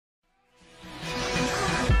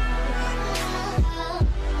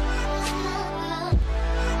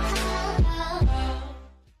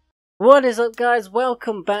What is up, guys?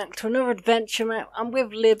 Welcome back to another adventure map. I'm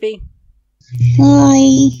with Libby.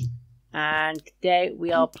 Hi. And today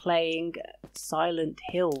we are playing Silent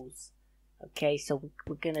Hills. Okay, so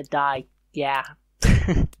we're gonna die. Yeah.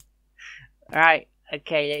 Alright,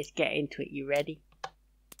 okay, let's get into it. You ready?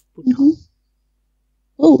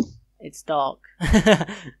 Oh. It's dark. A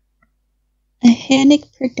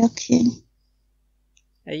HANIC production.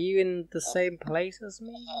 Are you in the same place as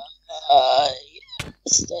me?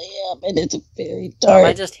 Yes, I am, and it's very Oh, dark.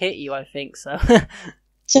 I just hit you, I think so.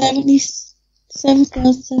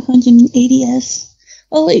 77,780 S.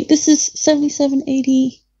 Oh wait, this is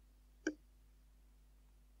 7780.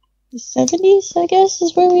 The 70s, I guess,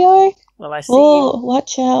 is where we are. Well, I see Oh, you.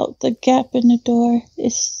 watch out. The gap in the door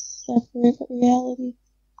is separate reality.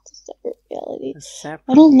 It's a separate reality.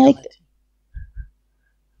 I don't like it.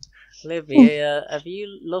 Libby, are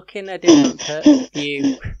you looking a different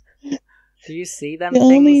view? Do you see them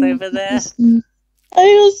things over there? I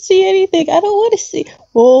don't see anything. I don't want to see.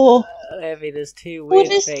 Oh, Libby, there's two weird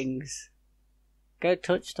things. Go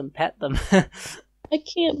touch them, pet them. I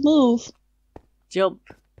can't move. Jump.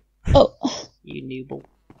 Oh. You nooble.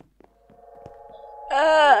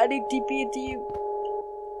 I need TP into you.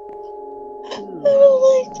 I don't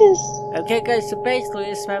like this. Okay, guys, so basically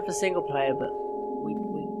this map for single player, but we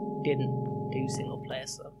didn't do single player,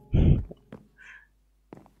 so.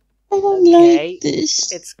 I don't like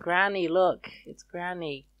this. It's Granny, look. It's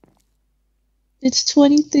Granny. It's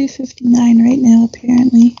 23:59 right now,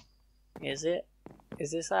 apparently. Is it?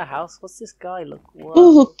 Is this our house? What's this guy look?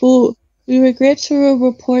 Oh, we regret to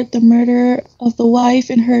report the murder of the wife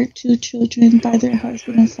and her two children by their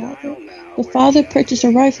husband and father. The father purchased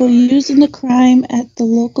a rifle used in the crime at the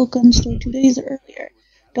local gun store 2 days earlier.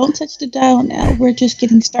 Don't touch the dial now. We're just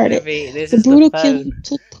getting started. The brutal killing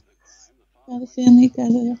took place while the family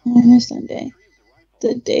gathered at home on Sunday.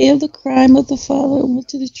 The day of the crime of the father went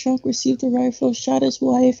to the trunk, received the rifle, shot his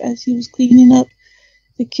wife as he was cleaning up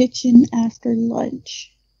the kitchen after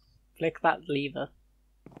lunch. Flick that lever.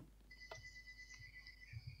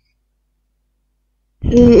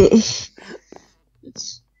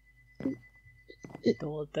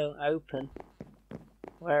 Door don't open.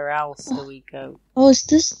 Where else do we go? Oh, is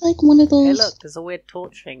this like one of those? Hey look, there's a weird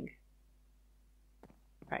torch thing.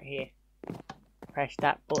 Right here. Press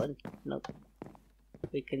that button. Nope.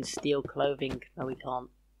 We can steal clothing. No, we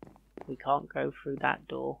can't. We can't go through that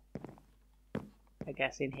door. I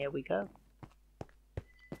guess in here we go.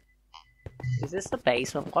 Is this the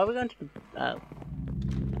basement? Why are we going to the...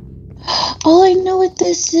 Oh, I know what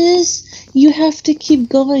this is. You have to keep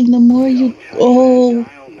going the more you... Oh.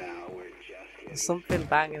 There's something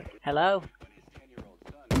banging. Hello?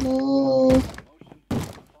 Hello?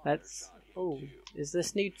 Let's... Oh, is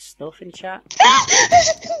this new stuff in chat?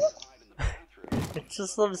 It's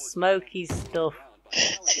just some smoky stuff.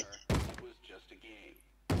 It's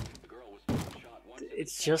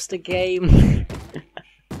just a game.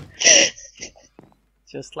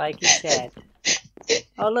 Just like he said.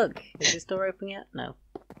 Oh look, is this door open yet? No.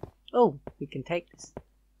 Oh, we can take this.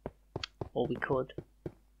 Or we could.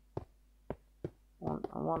 I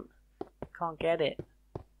can't get it.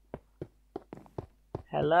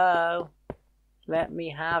 Hello? Let me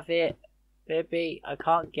have it. Libby, I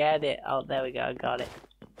can't get it. Oh, there we go, I got it.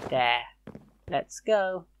 There. Let's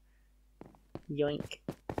go. Yoink.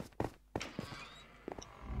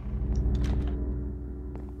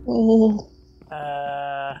 Oh.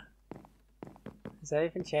 Has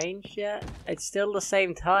anything changed yet? It's still the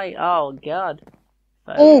same time. Oh god.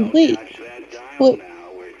 Oh wait. What?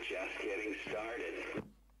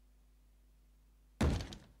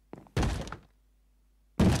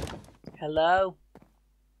 Hello?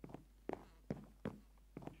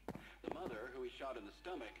 The mother, who he shot in the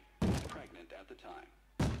stomach, was pregnant at the time.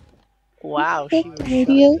 Wow, she was shot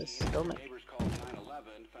in the stomach. Neighbors called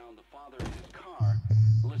 911, found the father in his car,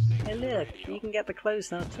 listening Hey look, you can get the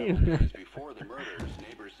clothes now too. Before the murders,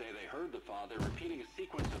 neighbors say they heard the father repeating a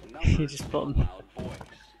sequence of numbers You just put in a loud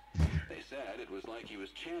voice. They said it was like he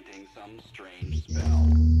was chanting some strange spell.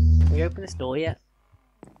 Can we open this door yet?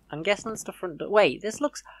 I'm guessing it's the front door. Wait, this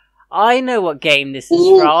looks... I know what game this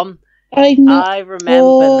is from. I know. I remember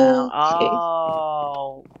now.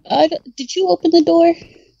 Oh. Did you open the door?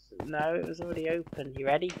 No, it was already open. You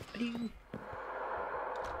ready?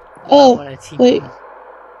 Oh, wait.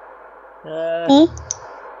 Huh?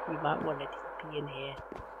 You might want to TP in here.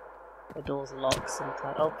 The door's locked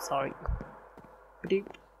sometimes. Oh, sorry. It's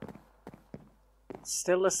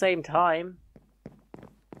still the same time.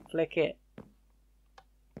 Flick it.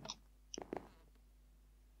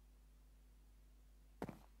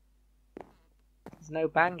 There's no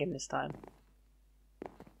banging this time.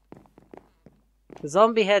 The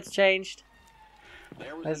zombie head's changed.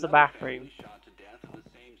 There was Where's the another bathroom? family shot to death in the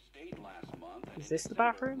same state last month, and Is this in the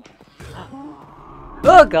December bathroom? of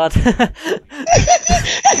Oh god!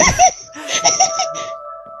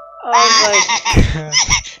 Oh my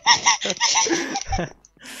god!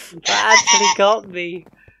 That actually got me!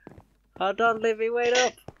 Hold on, Libby, wait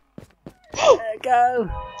up! There we go!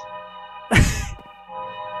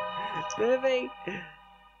 Libby!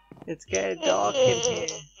 It's getting dark in here.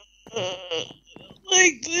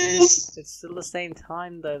 Like this. It's still the same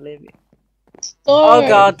time though, Libby. Dark. Oh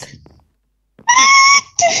god!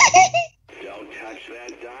 Don't touch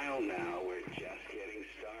that dial now, we're just getting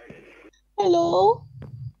started. Hello?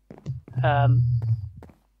 I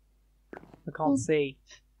can't see.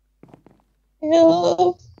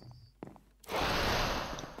 Hello?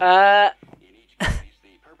 In each case,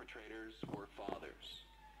 the perpetrators were fathers.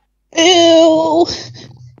 Ew.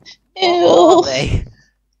 What Ew. are they?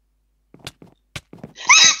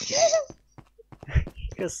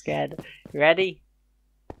 You're scared. You ready?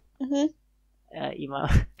 Uh-huh. You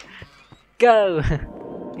might go.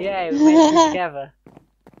 Yay, we made it together.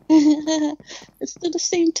 It's still the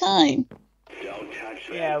same time. Don't touch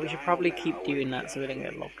that Yeah, we should dial probably now, keep doing we're that so we don't get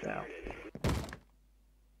just locked out. started.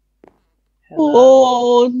 Hello?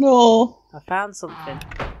 Oh no. I found something.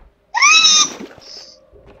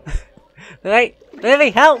 Wait, Libby,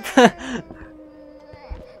 help!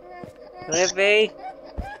 Libby,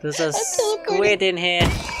 there's a squid in here.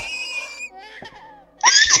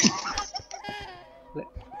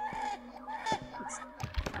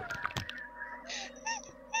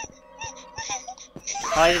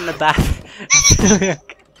 Hide in the bath.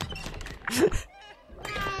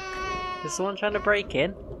 Is someone trying to break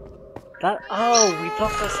in? Oh, we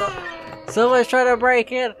blocked ourselves. Someone's trying to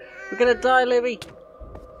break in. We're gonna die, Libby.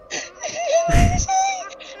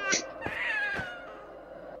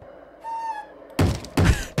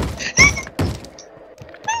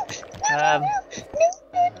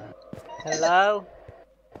 Hello?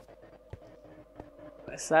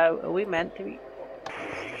 So, are we meant to be...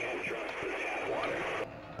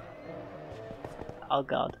 Oh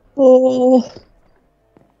god. Oh.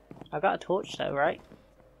 I got a torch though, right?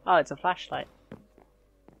 Oh, it's a flashlight.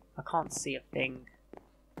 I can't see a thing.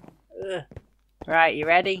 Ugh. Right, you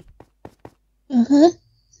ready? Uh-huh.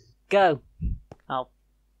 Go! Oh,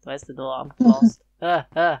 where's the door? I'm lost. Oh.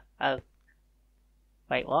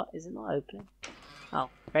 Wait, what? Is it not opening? Oh,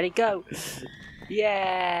 ready, go!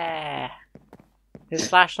 Yeah! This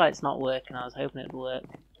flashlight's not working, I was hoping it'd work.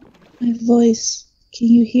 My voice. Can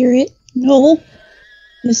you hear it? No.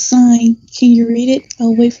 The sign. Can you read it?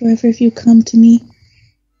 I'll wait forever if you come to me.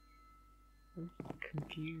 I'm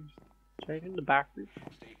confused. Should I go in the bathroom?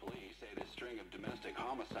 State police say this string of domestic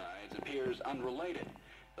homicides appears unrelated,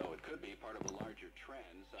 though it could be part of a larger trend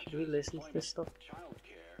such Should we as listen to this stuff?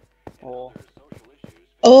 childcare and Or... other social issues.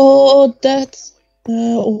 Oh, that's...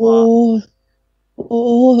 oh.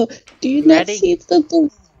 Oh. Do you not Ready? see the...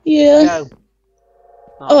 Yeah. Go!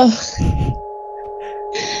 Oh, Oh.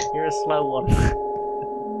 you're a slow one.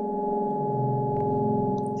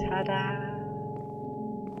 Ta-da!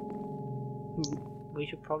 We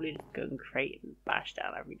should probably just go and crate and bash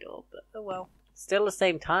down every door, but oh well. Still the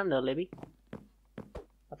same time though, Libby. I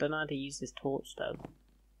don't know how to use this torch though.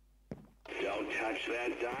 Don't touch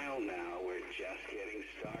that dial now, we're just getting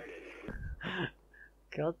started.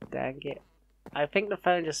 God dang it. I think the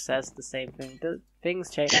phone just says the same thing. Things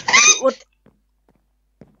change. What?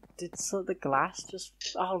 Did the glass just...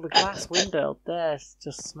 Oh, the glass window up there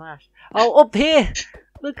just smashed. Oh, up here!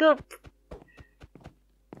 Look up!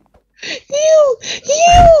 You!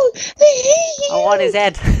 I hate you! I want his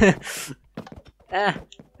head. I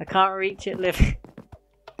can't reach it, Liv.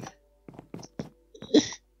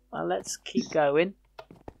 Well, let's keep going.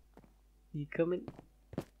 You coming?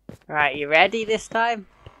 Right, you ready this time?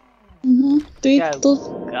 Mm-hmm.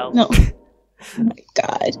 Go. Go. No. Oh my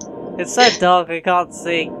god. It's so dark, I can't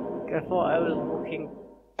see. I thought I was looking.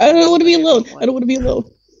 I don't want to be alone. I don't want to be alone.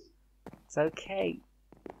 It's okay.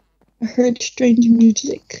 I heard strange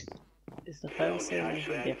music. Is the phone saying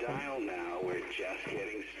anything different? Dial now, we're just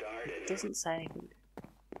getting started. It doesn't say anything.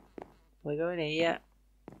 We're going here.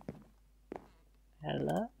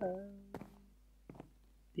 Hello? Do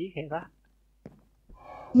you hear that?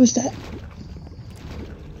 What was that?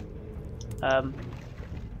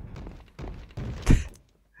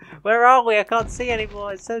 Where are we? I can't see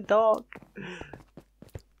anymore. It's so dark.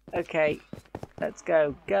 Okay, let's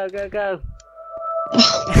go. Go, go, go.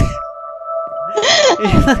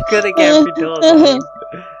 You're not gonna get every door.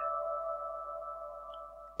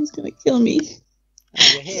 He's gonna kill me. Oh,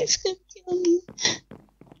 you're here. He's gonna kill me.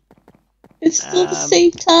 It's still the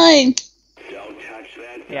same time. Don't touch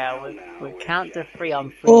that. Yeah, we count to 3 on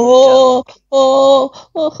 3. Oh, oh.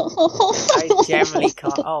 I generally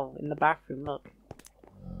can't. Oh, in the bathroom, look.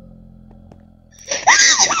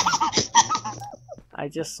 I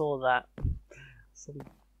just saw that.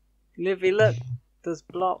 Livy, look. There's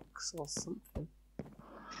blocks or something.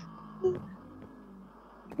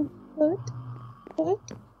 What?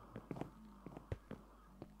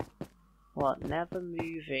 What? Never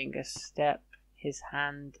moving a step. His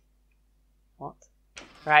hand. What?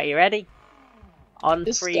 Right, you ready? On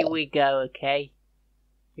Just 3 go. we go, okay?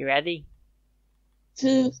 You ready?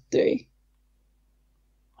 2, 3.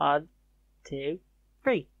 1, 2,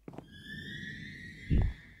 3.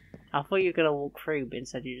 I thought you were gonna walk through, but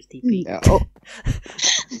instead you just TP. No.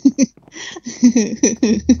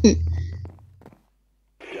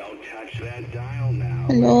 Don't touch that dial now.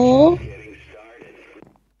 Hello? Just getting started.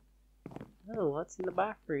 Oh, what's in the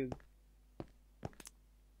bathroom?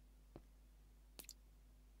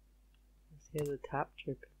 Let's hear the tap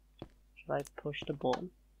dripping. Should I push the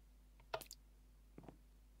button?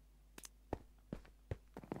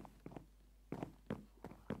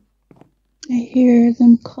 I hear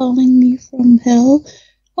them calling me from hell.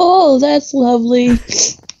 Oh, that's lovely.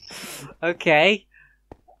 Okay.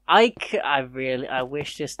 I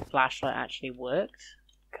wish this flashlight actually worked.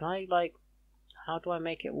 Can I, like, how do I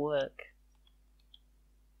make it work?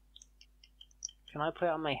 Can I put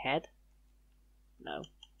it on my head? No.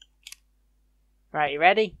 Right, you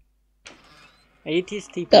ready? Are you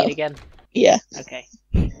just TP'd Go. again? Yeah. Okay.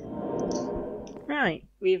 Right,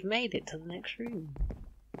 we've made it to the next room.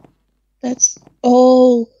 That's...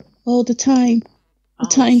 Oh, the time. The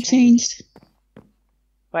time shit. changed.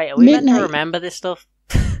 Wait, are we meant to Midnight. remember this stuff?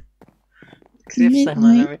 'Cause if so,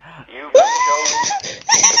 Midnight. You've been chosen.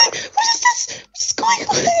 What is this? What's going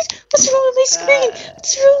on? What's wrong with my screen?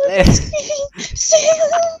 What's wrong with my screen? Sam!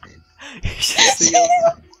 You should see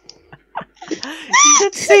yourself. You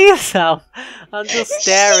should see yourself. I'm just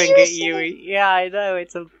staring at you. Yeah, I know,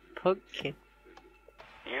 it's a pumpkin.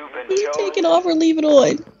 You've been You chosen. take it off or leave it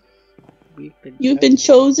on? You've been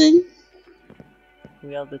chosen?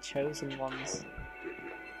 We are the chosen ones.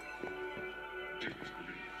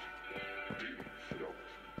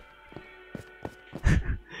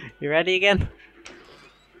 You ready again?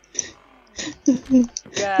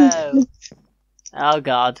 Go! Oh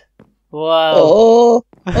god. Whoa.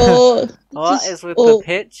 Oh. What is with the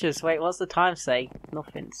pictures? Wait, what's the time say?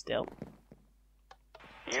 Nothing still.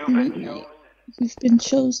 You've been chosen. You've been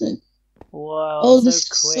chosen. Whoa, Oh, so this is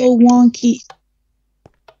quick. so wonky.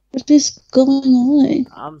 What is going on?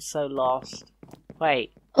 I'm so lost.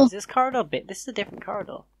 Wait, Oh. is this corridor bit? This is a different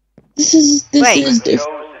corridor. This is Wait. different.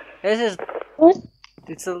 This is... What?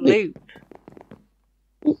 It's a Wait.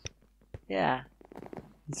 loop. Yeah.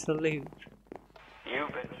 It's a loop.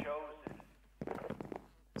 You've been chosen.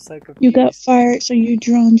 So confused. You got fired, so you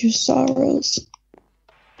drowned your sorrows.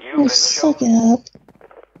 You've Oh, been suck chosen. it up.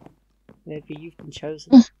 Maybe you've been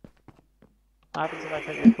chosen. What happens if I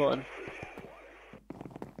click this button?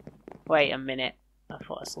 Wait a minute. I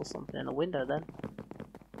thought I saw something in the window then.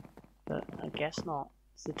 But I guess not.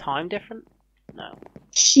 Is the time different? No.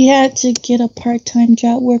 She had to get a part-time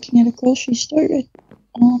job working at a grocery store.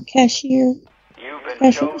 Cashier. You've been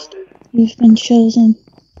Cashier. chosen. You've been chosen.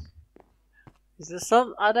 Is there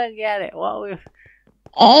some... I don't get it. What are we...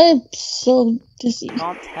 I'm so dizzy. I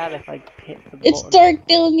can't tell if I hit the button. It's dark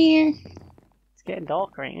down here. It's getting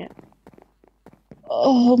darker, ain't it?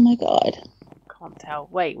 Oh my god. Can't tell.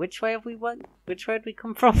 Wait, which way have we went? Which way did we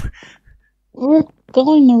come from? We're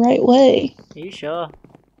going the right way. Are you sure?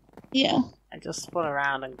 Yeah. I just spun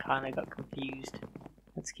around and kind of got confused.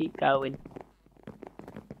 Let's keep going.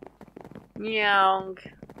 Meow.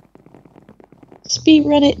 Speed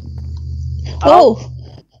run it. Oh.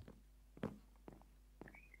 Oh!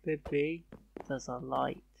 Could be. There's a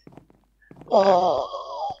light. Oh.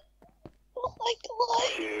 Oh my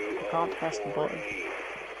god. Can't press the button.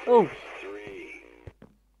 Oh!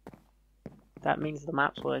 That means the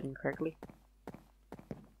map's working correctly.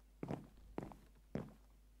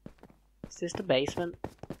 Is this the basement?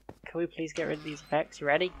 Can we please get rid of these effects? You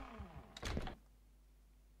ready?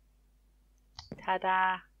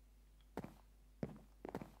 Ta-da!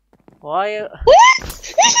 Why are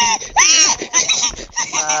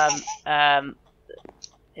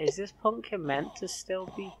is this pumpkin meant to still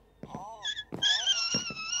be?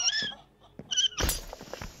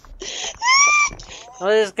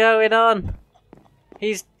 What is going on?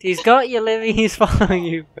 He's got you, Livy. He's following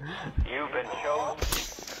you. You've been chosen.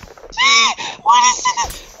 What is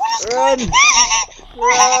it? What is Run! going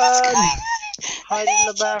on? Run! Hide in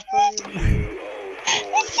the bathroom.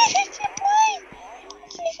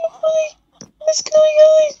 going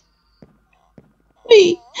on?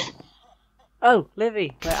 Wait. Oh,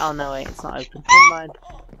 Livy. Wait, oh no, wait, it's not open. Never mind.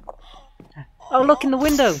 Oh, look in the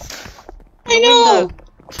window. I know.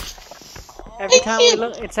 Every time we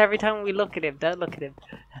look, it's every time we look at him. Don't look at him.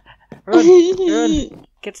 Run, run.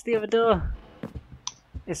 Get to the other door.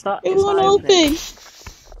 It's not. It It's won't not opening. open.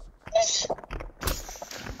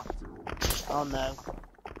 Oh no.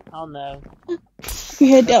 Oh no. Keep your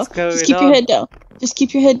head down. What's going Just keep on? your head down. Just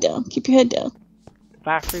keep your head down. Keep your head down. The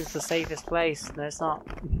bathroom's the safest place. No, it's not.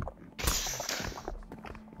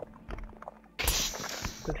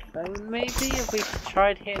 The phone, maybe? Have we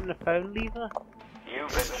tried hitting the phone lever? You've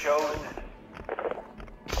been chosen.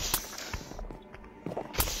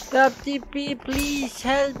 Stop, DP, please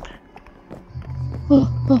help! Oh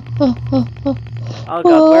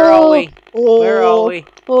god, where are we? Where are we?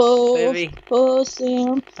 Livy? Oh,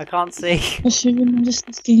 Sam. I can't see. I should have noticed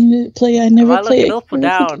this game to play. I never Am I play looking it. up or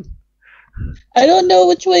down? I don't know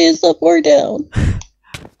which way is up or down.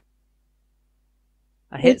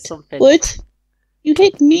 I hit something. What? You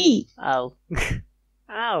hit me. Oh.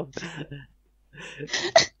 Ow.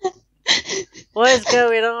 What is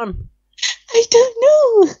going on? I don't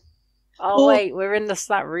know. Oh wait, we're in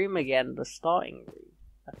that room again, the starting room,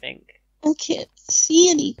 I think. I can't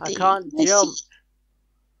see anything. I can't jump.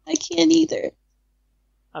 I can't either.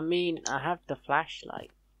 I mean, I have the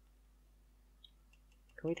flashlight.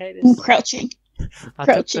 Can we take I'm this? crouching. I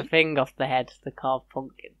crouching. took the thing off the head, the carved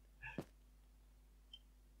pumpkin.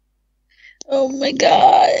 Oh my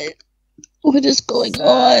god. What is going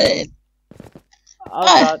on? Oh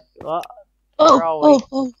god, what? Where are we?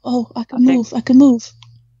 I can move. I can move.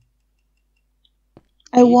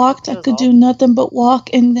 I walked, I could do nothing but walk,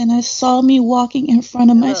 and then I saw me walking in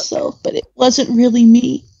front of myself, but it wasn't really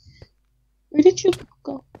me. Where did you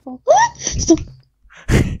go? What? Stop.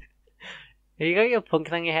 Have you got your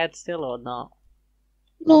pumpkin on your head still or not?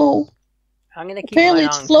 No. I'm gonna keep Apparently mine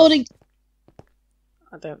it's on, floating.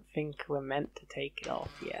 I don't think we're meant to take it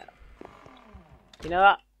off yet. You know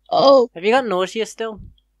what? Oh, Have you got nausea still?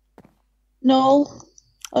 no.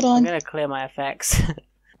 Hold I'm on. gonna clear my effects.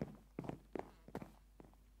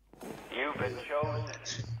 You've been chosen.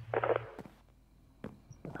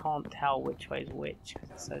 I can't tell which way's which because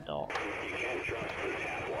it's so dark. You can't trust the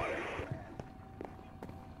tap water.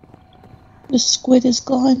 The squid is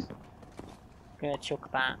gone. I'm gonna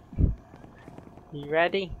chuck that. You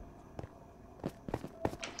ready?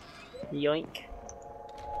 Yoink.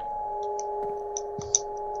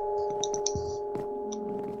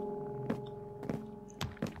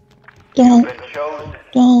 Don't. Been chosen.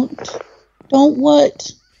 Don't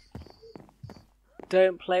what?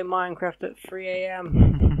 Don't play Minecraft at 3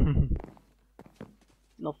 AM.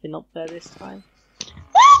 Nothing up there this time.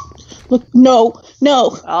 Look, no.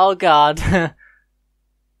 Oh god. Hi.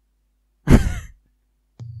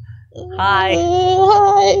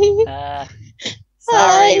 Hi.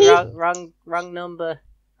 Sorry, Hi. wrong number,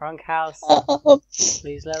 wrong house.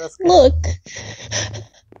 Please let us go. Look.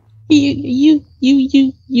 You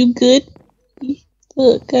good?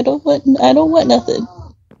 Look, I don't want nothing.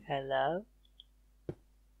 Hello?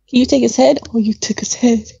 Can you take his head? Oh, you took his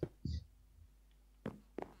head.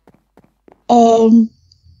 Oh,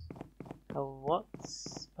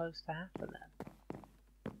 what's supposed to happen then?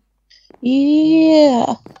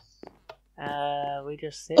 Yeah. We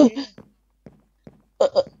just sit here?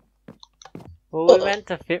 Were we meant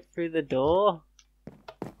to fit through the door?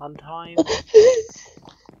 On time? You've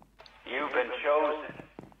been chosen.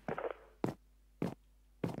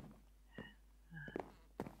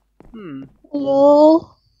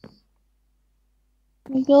 Hello?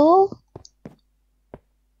 Hello?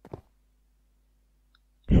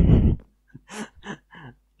 Did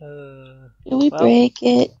we break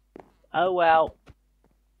it? Oh well.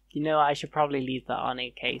 You know, I should probably leave that on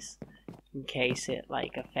in case it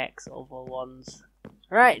like affects other ones.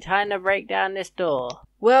 Right, time to break down this door.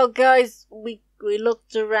 Well guys, we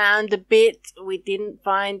looked around a bit. We didn't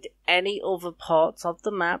find any other parts of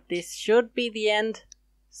the map. This should be the end.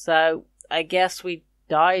 So I guess we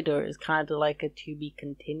died, or it's kind of like a to be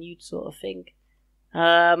continued sort of thing.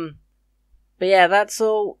 But yeah, that's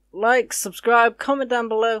all. Like, subscribe, comment down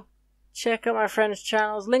below. Check out my friends'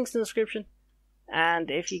 channels, links in the description.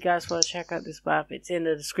 And if you guys want to check out this map, it's in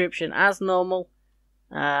the description as normal.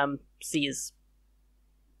 See yous.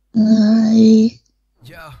 Bye.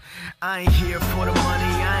 Yo, I ain't here for the money,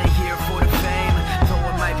 I ain't here for the fame. Though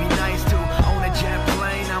it might be nice to own a jet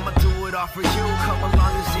plane, I'ma do it all for you. Come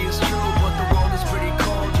along and see it's true, but the